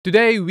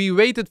Today, we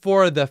waited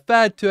for the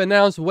Fed to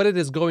announce what it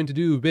is going to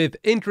do with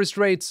interest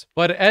rates.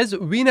 But as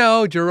we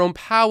know, Jerome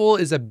Powell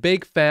is a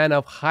big fan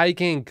of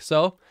hiking.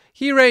 So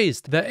he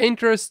raised the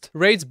interest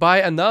rates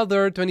by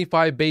another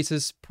 25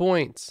 basis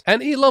points.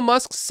 And Elon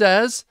Musk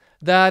says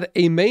that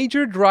a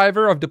major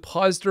driver of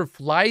depositor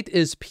flight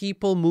is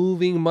people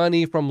moving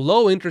money from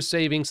low interest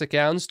savings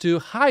accounts to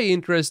high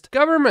interest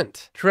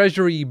government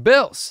treasury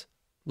bills,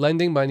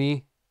 lending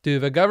money to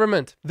the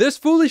government. This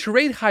foolish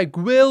rate hike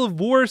will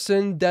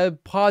worsen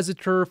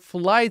depositor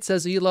flight,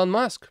 says Elon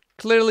Musk.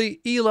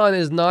 Clearly, Elon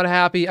is not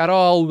happy at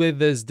all with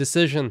this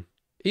decision.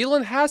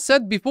 Elon has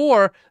said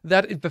before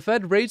that if the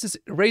Fed raises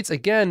rates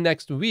again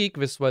next week,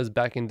 this was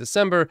back in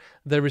December,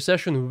 the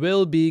recession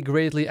will be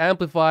greatly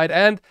amplified,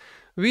 and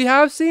we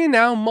have seen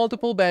now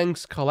multiple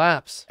banks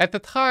collapse. At the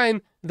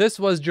time, this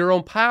was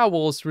Jerome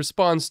Powell's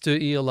response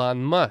to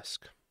Elon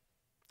Musk.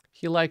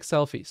 He likes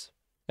selfies.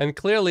 And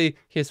clearly,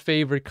 his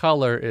favorite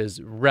color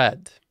is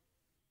red.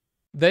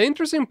 The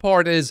interesting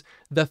part is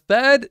the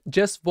Fed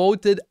just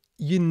voted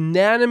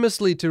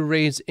unanimously to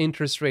raise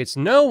interest rates.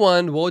 No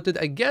one voted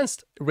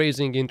against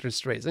raising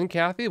interest rates. And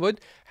Cathie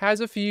Wood has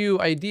a few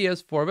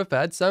ideas for the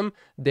Fed, some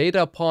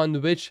data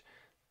upon which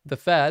the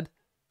Fed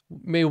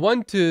may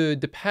want to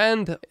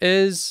depend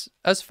is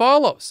as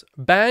follows.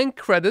 Bank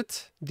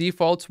credit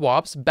default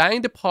swaps,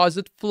 bank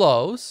deposit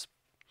flows.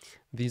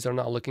 These are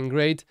not looking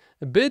great.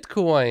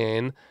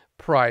 Bitcoin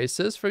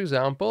prices, for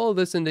example,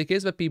 this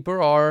indicates that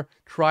people are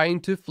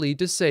trying to flee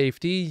to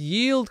safety.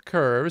 Yield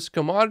curves,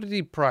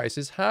 commodity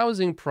prices,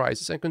 housing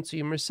prices, and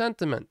consumer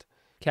sentiment.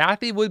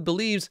 Cathie Wood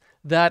believes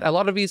that a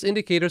lot of these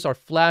indicators are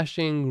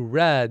flashing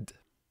red.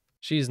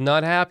 She's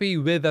not happy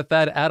with the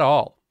Fed at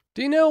all.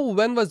 Do you know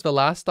when was the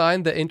last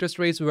time the interest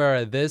rates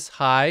were this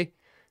high?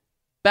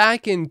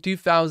 Back in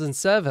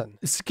 2007.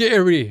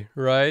 Scary,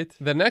 right?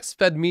 The next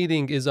Fed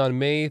meeting is on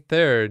May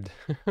 3rd.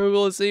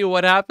 We'll see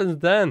what happens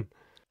then.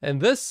 And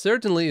this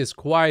certainly is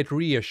quite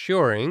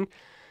reassuring.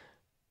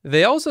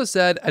 They also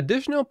said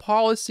additional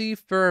policy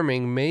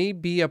firming may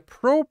be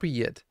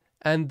appropriate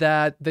and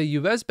that the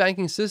US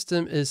banking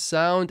system is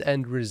sound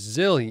and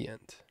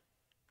resilient.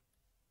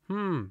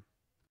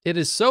 It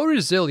is so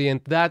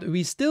resilient that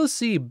we still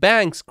see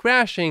banks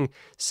crashing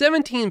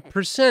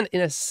 17% in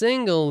a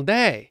single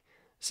day.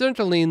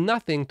 Certainly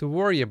nothing to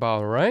worry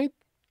about, right?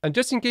 And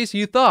just in case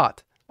you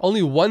thought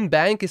only one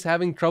bank is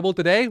having trouble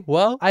today,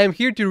 well, I am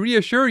here to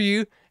reassure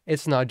you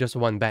it's not just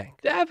one bank.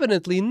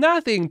 Definitely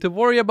nothing to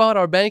worry about.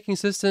 Our banking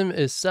system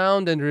is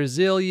sound and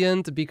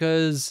resilient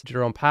because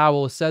Jerome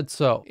Powell said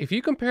so. If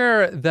you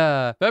compare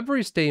the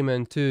February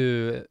statement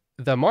to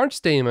the March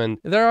statement,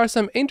 there are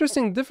some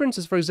interesting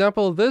differences. For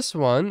example, this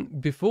one,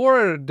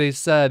 before they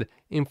said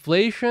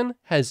inflation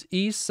has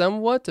eased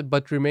somewhat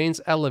but remains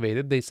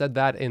elevated. They said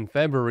that in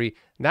February.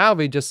 Now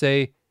they just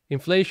say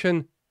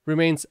inflation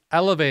remains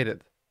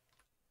elevated.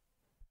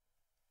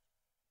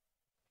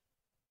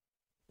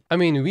 I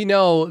mean, we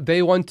know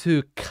they want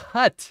to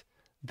cut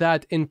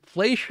that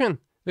inflation.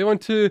 They want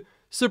to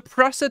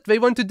suppress it. They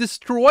want to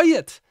destroy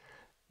it.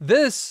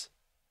 This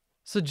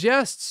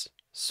suggests,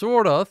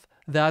 sort of,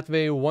 that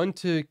they want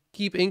to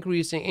keep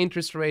increasing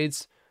interest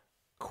rates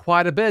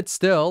quite a bit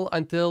still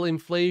until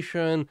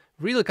inflation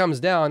really comes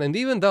down. And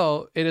even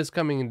though it is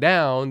coming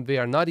down, they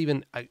are not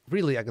even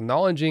really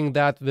acknowledging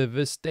that with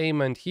this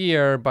statement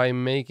here by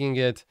making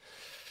it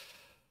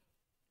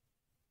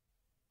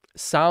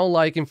sound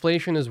like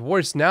inflation is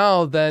worse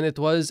now than it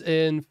was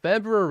in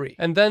February.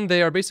 And then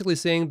they are basically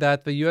saying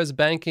that the US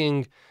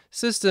banking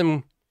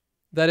system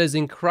that is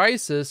in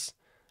crisis,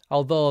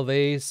 although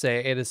they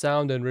say it is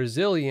sound and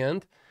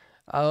resilient,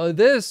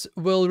 this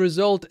will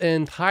result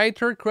in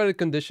tighter credit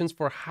conditions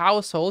for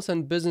households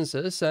and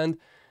businesses, and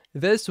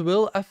this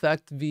will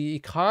affect the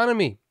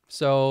economy.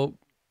 So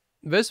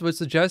this would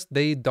suggest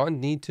they don't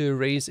need to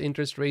raise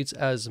interest rates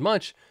as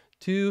much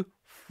to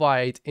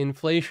fight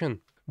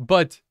inflation.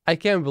 But I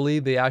can't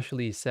believe they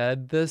actually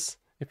said this.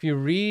 If you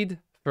read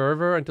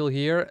further until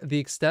here, the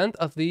extent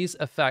of these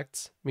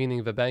effects,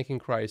 meaning the banking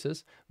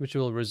crisis, which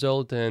will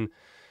result in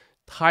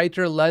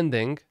tighter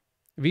lending,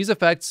 these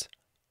effects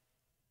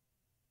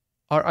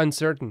are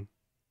uncertain.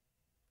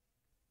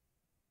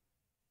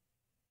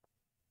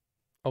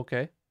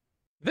 Okay.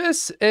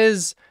 This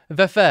is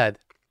the Fed.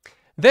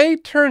 They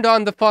turned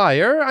on the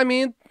fire. I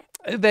mean,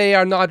 they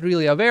are not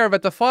really aware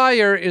that the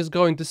fire is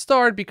going to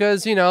start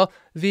because, you know,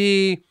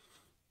 the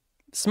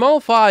small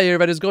fire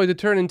that is going to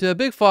turn into a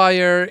big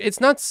fire, it's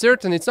not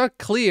certain, it's not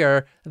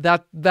clear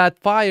that that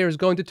fire is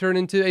going to turn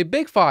into a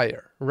big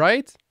fire,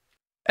 right?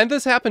 And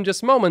this happened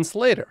just moments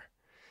later.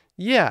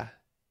 Yeah,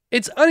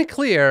 it's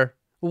unclear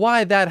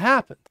why that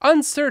happened.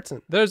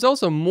 Uncertain. There's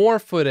also more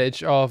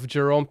footage of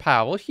Jerome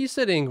Powell. He's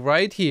sitting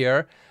right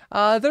here.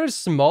 There's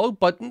smoke,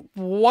 but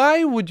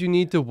why would you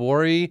need to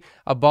worry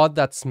about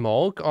that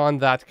smoke on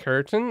that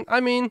curtain?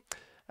 I mean,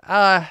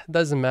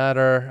 doesn't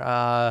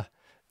matter.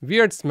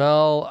 Weird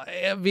smell.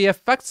 The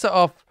effects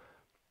of...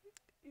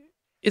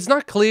 It's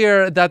not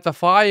clear that the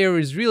fire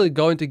is really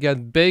going to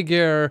get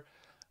bigger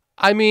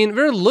I mean,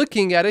 we're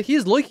looking at it.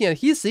 He's looking at it.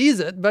 He sees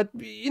it. But,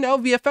 you know,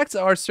 the effects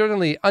are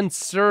certainly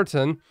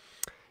uncertain.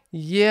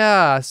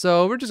 Yeah,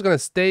 so we're just going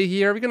to stay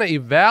here. We're going to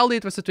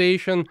evaluate the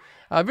situation.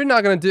 We're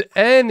not going to do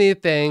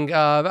anything.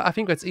 I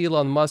think that's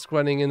Elon Musk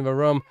running in the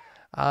room.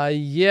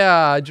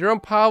 Yeah, Jerome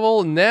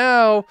Powell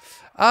now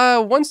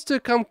wants to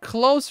come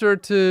closer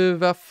to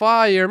the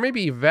fire,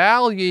 maybe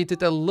evaluate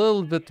it a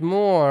little bit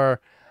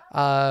more.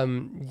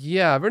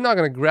 Yeah, we're not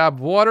going to grab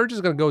water,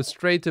 just going to go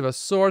straight to the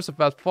source of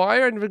that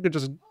fire, and we're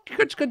just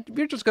going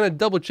to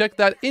double check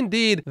that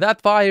indeed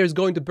that fire is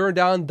going to burn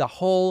down the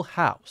whole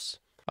house.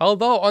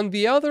 Although, on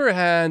the other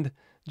hand,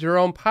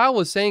 Jerome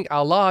Powell is saying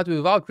a lot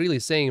without really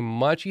saying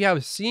much. You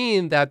have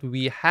seen that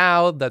we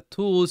have the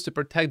tools to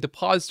protect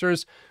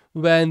depositors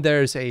when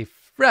there's a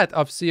threat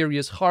of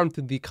serious harm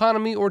to the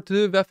economy or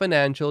to the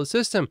financial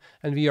system,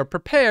 and we are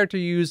prepared to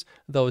use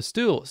those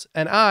tools.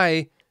 And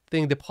I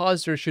think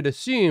depositors should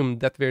assume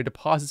that their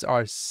deposits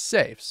are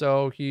safe.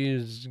 So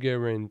he's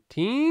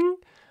guaranteeing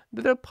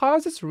the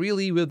deposits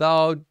really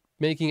without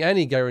making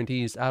any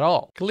guarantees at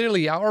all.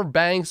 Clearly, our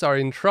banks are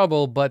in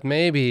trouble, but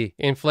maybe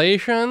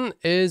inflation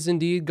is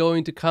indeed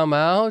going to come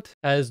out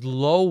as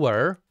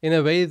lower in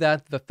a way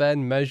that the Fed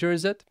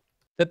measures it.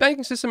 The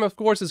banking system, of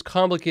course, is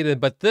complicated,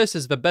 but this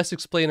is the best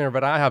explainer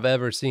that I have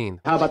ever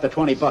seen. How about the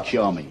 $20 you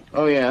owe me?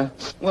 Oh, yeah?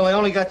 Well, I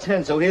only got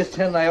 10, so here's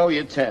 10 and I owe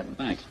you 10.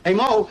 Thanks. Hey,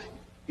 Mo,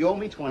 you owe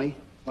me 20.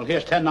 Well,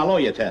 here's 10 and I'll owe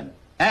you 10.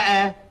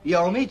 You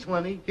owe me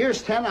 20.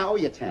 Here's 10, I owe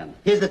you 10.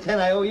 Here's the 10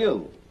 I owe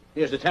you.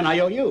 Here's the 10 I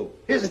owe you.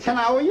 Here's the 10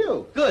 I owe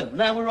you. Good,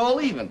 now we're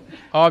all even.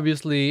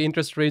 Obviously,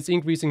 interest rates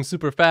increasing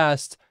super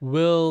fast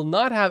will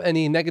not have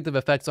any negative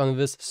effects on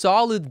this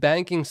solid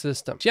banking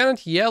system.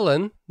 Janet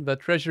Yellen, the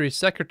Treasury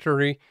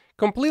Secretary,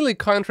 completely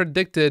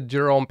contradicted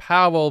Jerome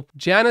Powell.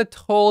 Janet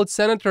told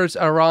senators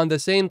around the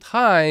same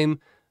time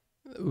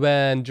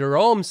when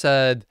Jerome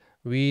said,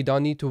 we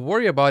don't need to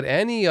worry about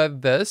any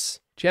of this.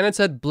 Janet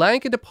said,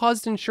 blanket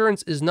deposit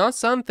insurance is not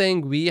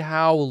something we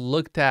have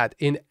looked at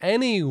in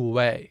any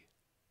way.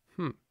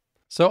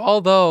 So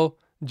although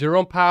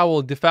Jerome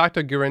Powell de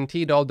facto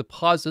guaranteed all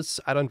deposits,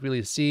 I don't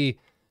really see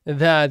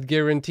that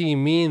guarantee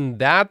mean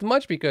that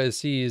much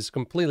because he is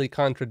completely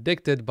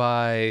contradicted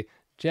by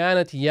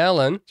Janet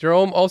Yellen.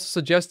 Jerome also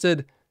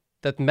suggested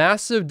that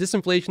massive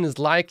disinflation is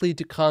likely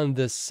to come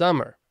this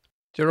summer.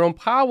 Jerome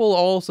Powell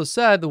also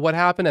said what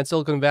happened at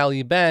Silicon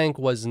Valley Bank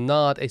was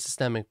not a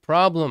systemic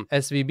problem.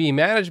 SVB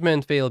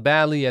management failed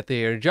badly at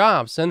their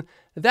jobs, and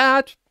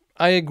that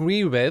I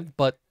agree with,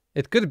 but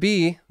it could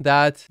be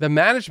that the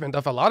management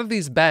of a lot of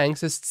these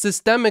banks is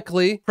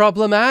systemically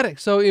problematic.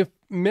 So if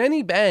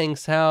many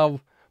banks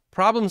have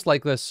problems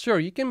like this, sure,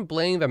 you can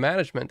blame the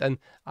management. And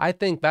I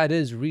think that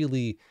is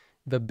really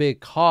the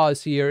big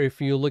cause here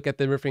if you look at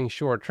everything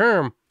short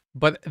term.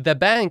 But the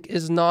bank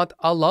is not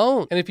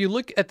alone. And if you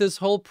look at this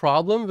whole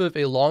problem with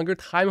a longer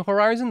time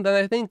horizon, then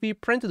I think we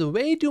printed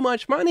way too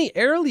much money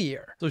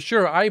earlier. So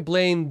sure, I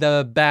blame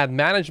the bad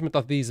management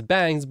of these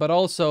banks, but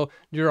also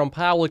Jerome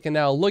Powell can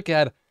now look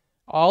at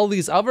all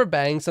these other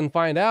banks and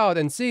find out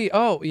and see,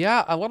 oh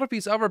yeah, a lot of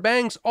these other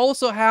banks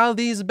also have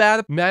these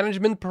bad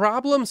management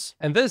problems.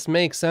 And this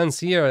makes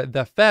sense here.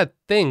 The Fed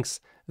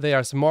thinks they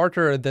are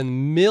smarter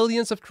than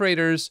millions of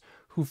traders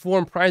who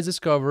form price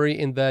discovery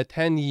in the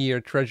 10-year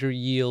Treasury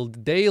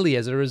yield daily.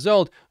 As a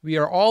result, we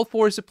are all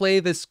forced to play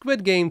the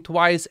squid game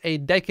twice a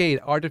decade.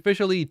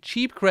 Artificially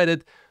cheap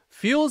credit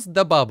fuels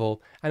the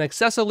bubble, and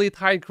excessively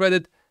tight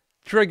credit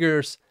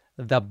triggers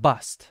the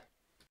bust.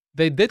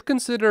 They did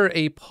consider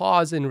a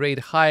pause in rate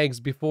hikes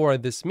before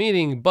this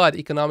meeting, but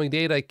economic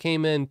data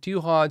came in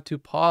too hot to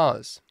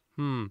pause.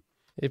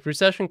 If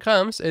recession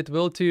comes, it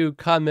will too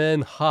come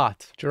in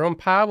hot. Jerome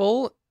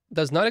Powell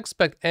does not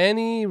expect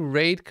any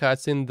rate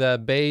cuts in the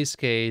base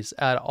case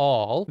at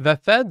all. The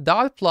Fed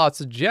dot plot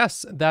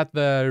suggests that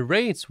the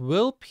rates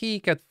will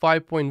peak at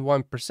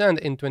 5.1%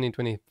 in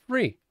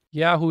 2023.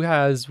 Yahoo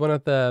has one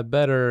of the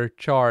better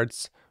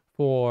charts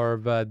for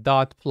the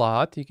dot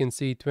plot. You can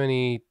see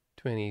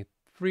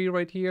 2023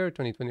 right here,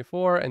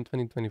 2024 and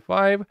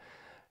 2025.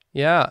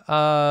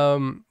 Yeah,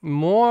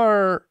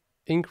 more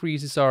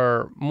increases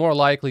are more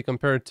likely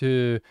compared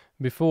to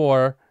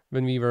before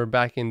when we were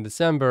back in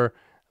December,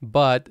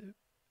 but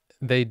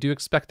they do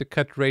expect to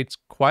cut rates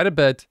quite a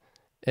bit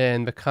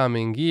in the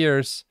coming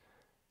years,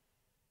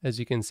 as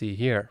you can see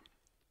here.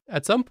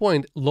 At some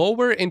point,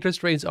 lower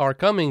interest rates are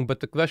coming,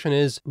 but the question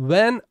is,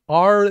 when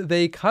are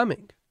they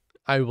coming?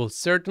 I will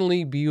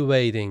certainly be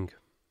waiting.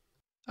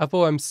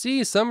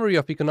 FOMC summary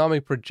of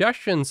economic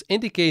projections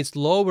indicates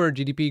lower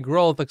GDP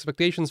growth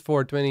expectations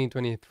for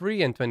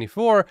 2023 and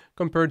 24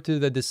 compared to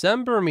the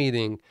December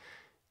meeting.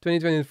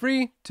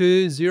 2023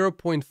 to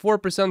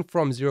 0.4%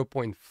 from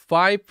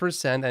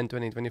 0.5%, and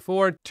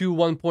 2024 to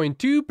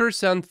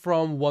 1.2%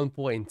 from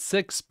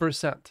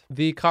 1.6%.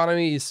 The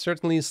economy is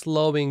certainly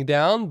slowing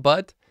down,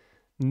 but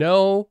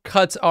no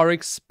cuts are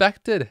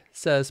expected,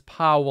 says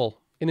Powell.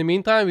 In the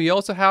meantime, we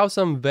also have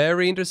some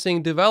very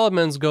interesting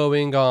developments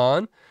going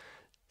on.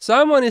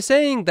 Someone is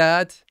saying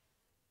that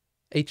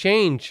a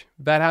change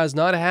that has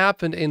not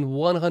happened in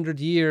 100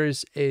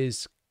 years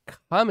is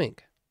coming.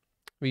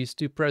 These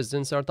two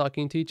presidents are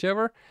talking to each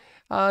other.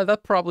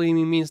 That probably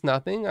means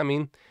nothing. I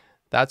mean,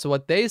 that's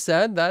what they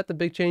said, that the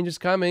big change is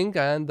coming.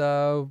 And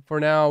for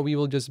now, we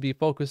will just be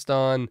focused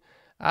on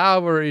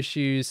our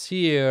issues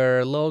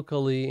here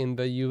locally in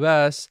the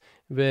US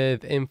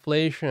with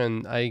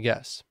inflation, I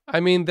guess. I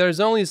mean, there's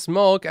only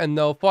smoke and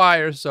no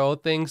fire, so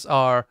things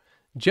are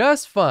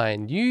just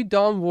fine. You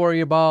don't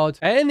worry about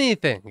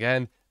anything.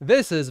 And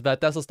this is the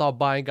Tesla stock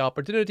buying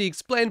opportunity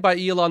explained by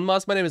Elon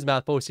Musk. My name is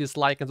Matt Posius.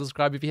 Like and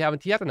subscribe if you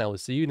haven't yet, and I will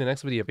see you in the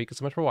next video. Thank you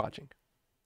so much for watching.